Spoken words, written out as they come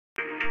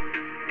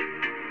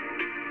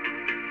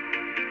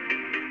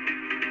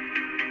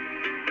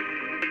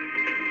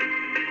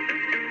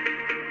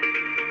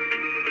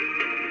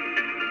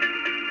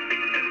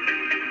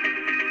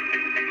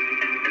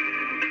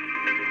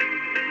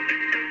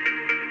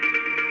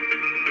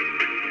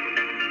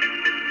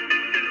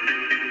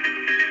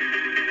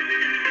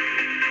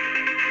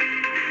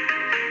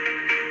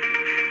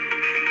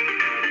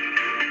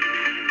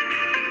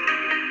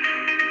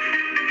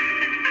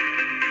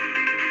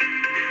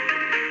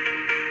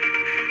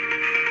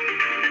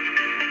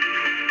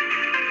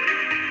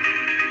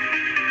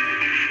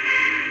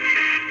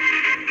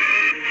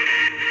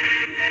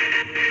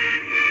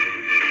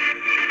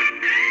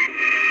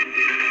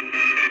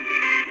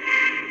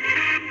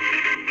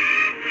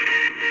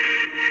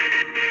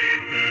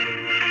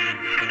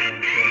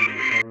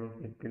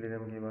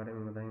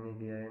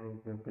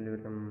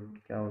Equilibrium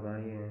क्या होता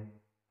है ये,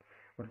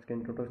 और इसके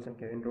इंट्रोडक्शन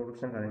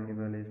करेंगे।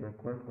 पहले इसमें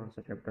कौन कौन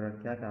सा चैप्टर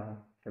क्या क्या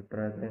चैप्टर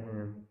रहते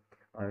हैं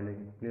आयोनिक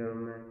इक्विलिब्रियम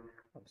में।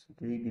 आप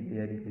सोचिए की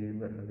तैयारी के लिए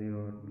कर सकते हो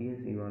और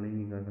b.sc वाले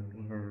भी कर सकते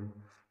हैं,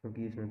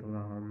 क्योंकि इसमें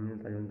थोड़ा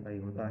मिलता जुलता ही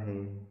होता है।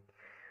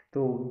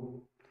 तो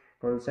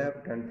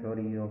concept and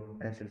theory of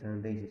acids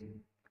and bases,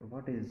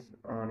 what is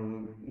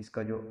आनी,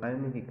 इसका जो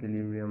आयोनिक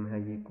इक्विलिब्रियम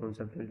है ये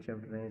कॉन्सेप्चुअल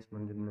चैप्टर है,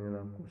 इसमें जितने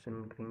आप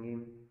क्वेश्चन करेंगे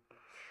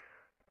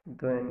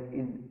then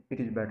it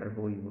is better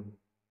for you,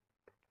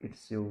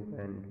 it's you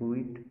can do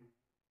it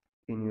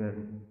in your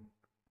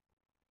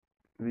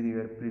with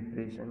your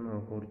preparation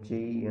for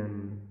JEE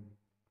and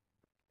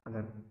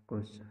other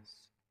questions.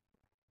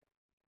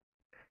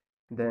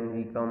 Then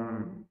we come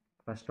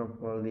first of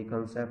all the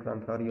concept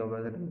and theory of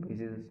acid and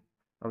bases.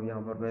 अब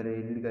यहाँ पर पहले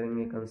read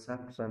करेंगे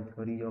concepts and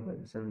theory of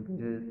acids and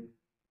bases,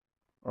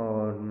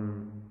 और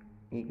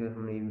एक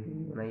हमने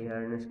video बनाई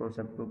है इस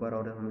कॉन्सेप्ट के ऊपर,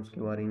 और हम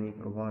उसके बारे में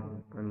एक बार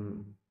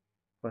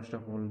फर्स्ट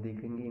ऑफ ऑल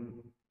देखेंगे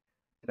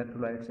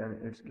electrolytes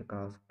and it's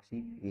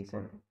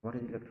classification. What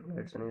is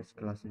electrolytes and it's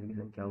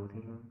classification, क्या होती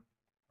हैं।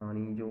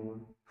 यानी जो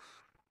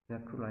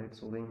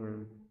इलेक्ट्रोलाइट्स होते हैं,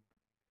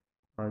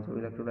 जो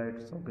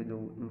इलेक्ट्रोलाइट्स के जो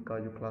इनका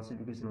जो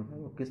क्लासिफिकेशन होता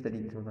है वो किस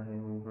तरीके से होता है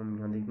वो हम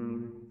यहाँ देखेंगे।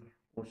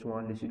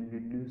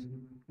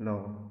 Law,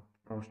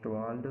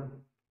 ऑस्टवाल्ड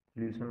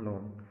dilution law.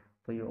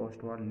 तो ये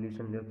ऑस्टवाल्ड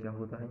डिल्यूशन लॉ क्या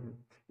होता है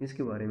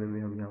इसके बारे में भी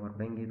हम यहाँ पर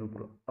पढ़ेंगे। तो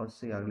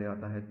उससे अगले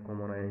आता है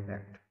common ion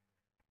effect.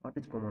 What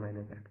is common ion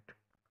effect,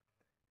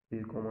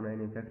 इस कॉमन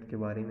आयन इफेक्ट के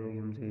बारे में भी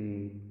हमसे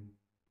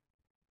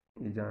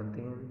ये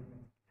जानते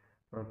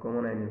हैं।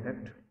 कॉमन आयन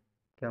इफेक्ट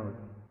क्या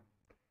होता है।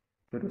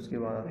 फिर उसके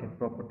बाद आते हैं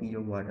प्रॉपर्टी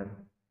ऑफ वाटर,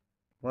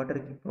 वाटर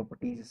की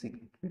प्रॉपर्टीज जैसे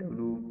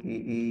KW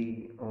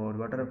KA, और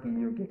वाटर की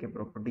जो क्या क्या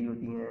प्रॉपर्टी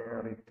होती हैं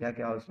और क्या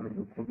क्या उसमें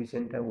जो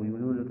कोफिशिएंट है वो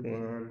यूज होते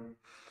हैं।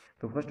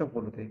 तो फर्स्ट ऑफ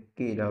ऑल होते हैं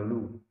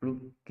KW यानी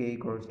के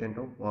constant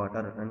of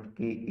water, and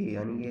KA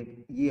यानी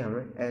ये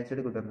हमें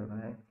एसिड को दर्शाता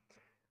है,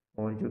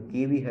 और जो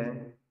के भी है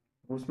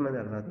उसमें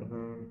दर्शाते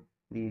हैं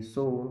दी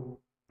सो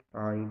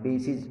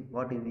basis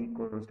what is the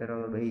constant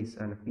of base,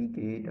 and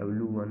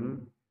PKW यानी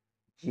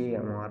ये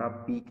हमारा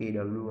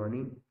PKW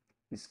यानी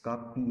इसका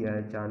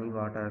pH यानी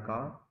वाटर का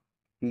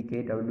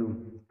PKW,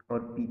 और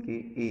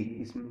PKA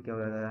इसमें क्या हो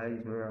जाता है,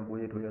 इसमें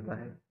अपोजिट हो जाता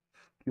है।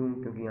 क्यों,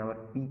 क्योंकि यहाँ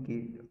पर PK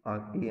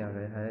आगे आ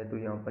गया है तो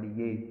यहाँ पर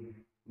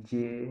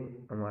ये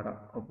हमारा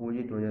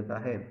अपोजिट हो जाता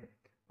है,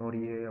 और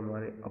ये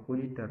हमारे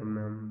अपोजिट टर्म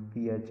में हम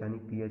pH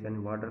यानी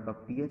वाटर का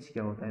pH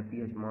क्या होता है,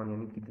 pH मान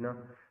यानी कितना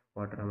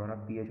वाटर हमारा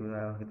pH होता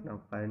है, कितना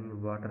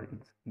वाटर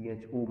इस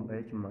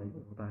pH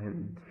माइनस होता है।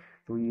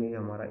 तो ये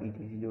हमारा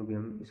ETC जो भी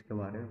हम इसके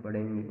बारे में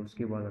पढ़ेंगे।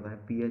 उसके बाद आता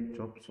है pH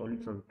of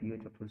solution.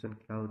 pH of solution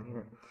क्या होते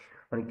हैं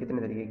और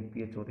कितने तरीके के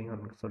pH होते हैं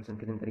और सॉल्यूशन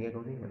कितने तरीके के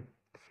होते हैं,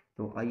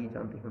 तो आइए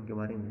जानते हैं उनके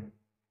बारे में।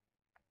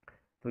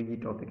 तो ये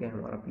टॉपिक है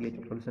हमारा pH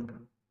ऑफ सॉल्यूशन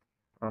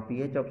का।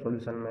 pH ऑफ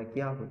सॉल्यूशन में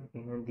क्या होते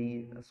हैं,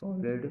 दी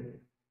solid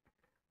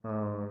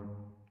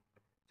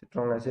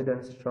strong acid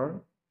and strong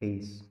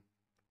base.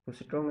 तो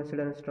strong acid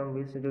and strong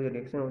base से जो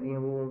रिएक्शन होती हैं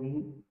वो होगी,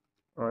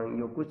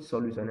 ये कुछ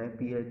सॉल्यूशन है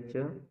pH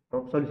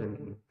ऑफ सॉल्यूशन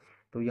की।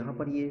 तो यहाँ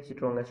पर ये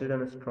strong acid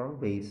and strong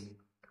base,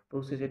 तो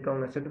उससे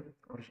स्ट्रॉन्ग एसिड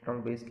और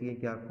स्ट्रॉन्ग बेस की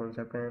क्या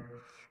कॉन्सेप्ट है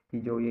कि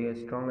जो ये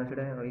स्ट्रॉन्ग एसिड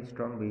है और ये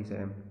स्ट्रॉन्ग बेस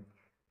है।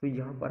 तो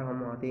यहाँ पर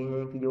हम आते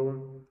हैं कि जो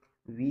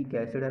weak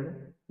acid and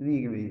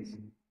weak base.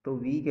 तो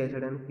weak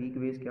acid and weak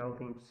base क्या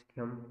होते हैं,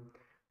 जिसके हम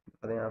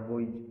बताते हैं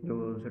आपको,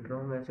 जो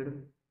स्ट्रॉन्ग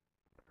एसिड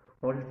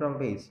और स्ट्रॉन्ग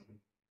बेस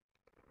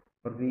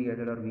और वीक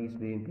एसिड और वीक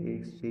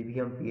बेस से भी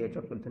हम pH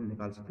ऑफ सॉल्यूशन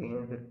निकाल सकते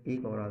हैं। फिर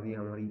एक और आती है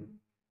हमारी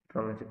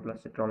strong acid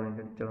plus strong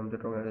acid. जब हम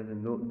स्ट्रॉन्ग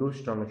एसिड दो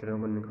स्ट्रॉन्ग एसिड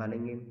को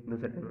निकालेंगे,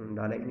 दूसरे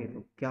डालेंगे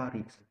तो क्या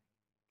रिएक्शन,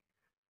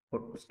 और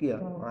उसके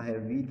अलावा है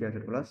weak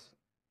acid plus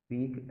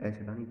weak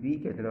acid, यानी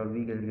वीक एसिड और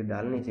वीक एसिड के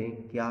डालने से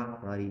क्या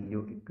हमारी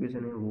जो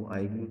इक्वेशन है वो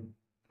आएगी।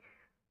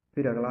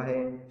 फिर अगला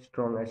है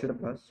strong acid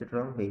plus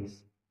strong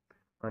base,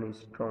 यानी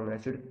स्ट्रॉन्ग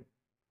एसिड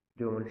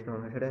जो हमारी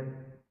स्ट्रॉन्ग एसिड है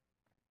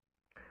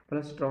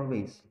प्लस स्ट्रॉन्ग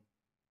बेस,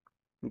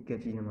 ये क्या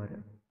चीज़ हमारे।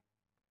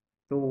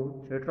 तो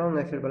strong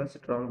acid plus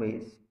strong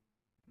base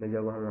में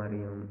जब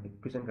हमारी हम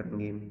इक्वेशन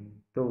करेंगे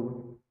तो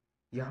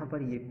यहाँ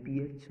पर ये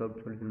pH ऑफ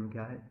सॉल्यूशन में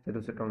क्या है,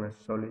 चाहे स्ट्रॉन्ग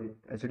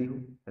सॉलिड एसिड ही हो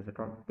या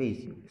स्ट्रॉन्ग बेस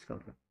ही हो, इसका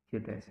मतलब ये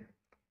टेस्ट है।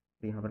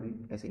 तो यहाँ पर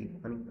भी ऐसे ही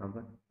यानी यहाँ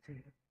पर ऐसे ही।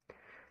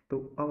 तो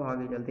अब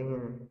आगे चलते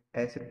हैं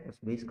एसिड प्लस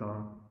बेस का।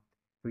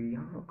 तो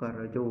यहाँ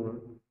पर जो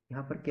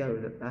यहाँ पर क्या हो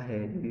जाता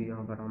है, जो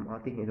यहाँ पर हम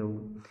आते हैं तो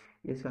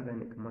इसका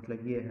कहने का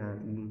मतलब ये है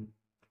कि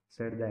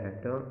set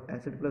that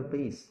acid plus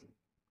base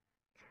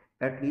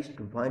at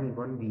least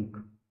one week.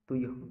 तो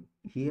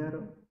हियर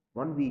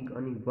 1 वीक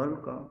यानी 1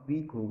 का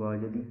वीक होगा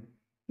यदि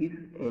if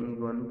any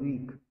 1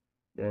 week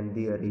then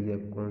there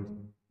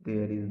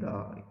is the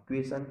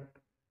equation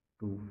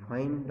to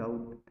find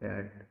out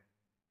that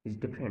is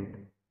different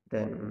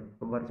than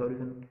our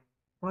solution.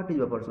 What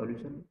is our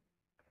solution?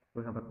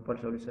 तो यहाँ पर buffer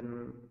solution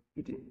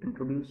it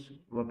introduce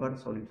buffer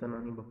solution,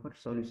 यानी buffer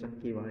solution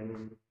के बारे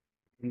में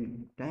we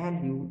tell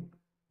you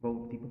about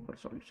the buffer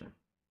solution.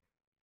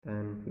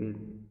 then फिर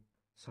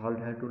salt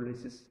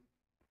hydrolysis,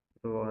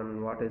 So,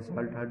 and what is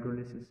salt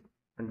hydrolysis,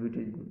 and which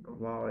is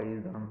why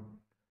is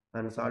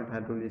and salt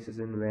hydrolysis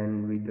in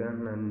when we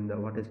done, and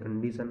what is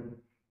condition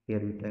here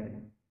we tell.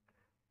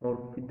 और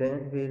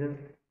फिर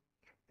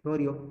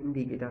theory of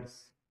indicators,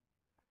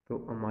 तो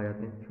हम आ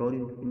जाते हैं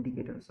theory of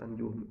indicators. And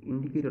जो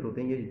indicator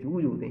होते हैं ये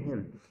यूज होते हैं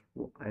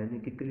वो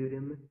आयोनिक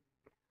इक्विलिब्रियम में।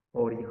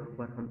 और यहाँ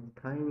पर हम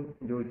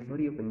जो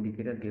थ्योरी ऑफ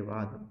इंडिकेटर के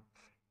बाद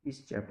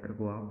इस चैप्टर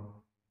को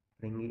आप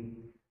पढ़ेंगे,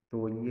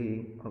 तो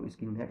ये अब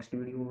इसकी नेक्स्ट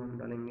वीडियो हम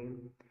डालेंगे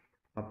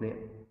अपने।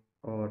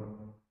 और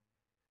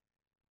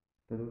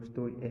तो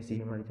दोस्तों ऐसे ही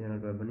हमारे चैनल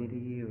पर बने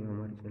रहिए और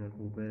हमारे चैनल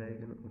को बेल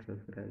आइकन और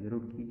सब्सक्राइब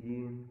जरूर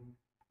कीजिए।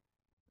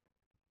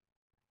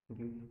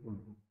 Thank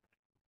you.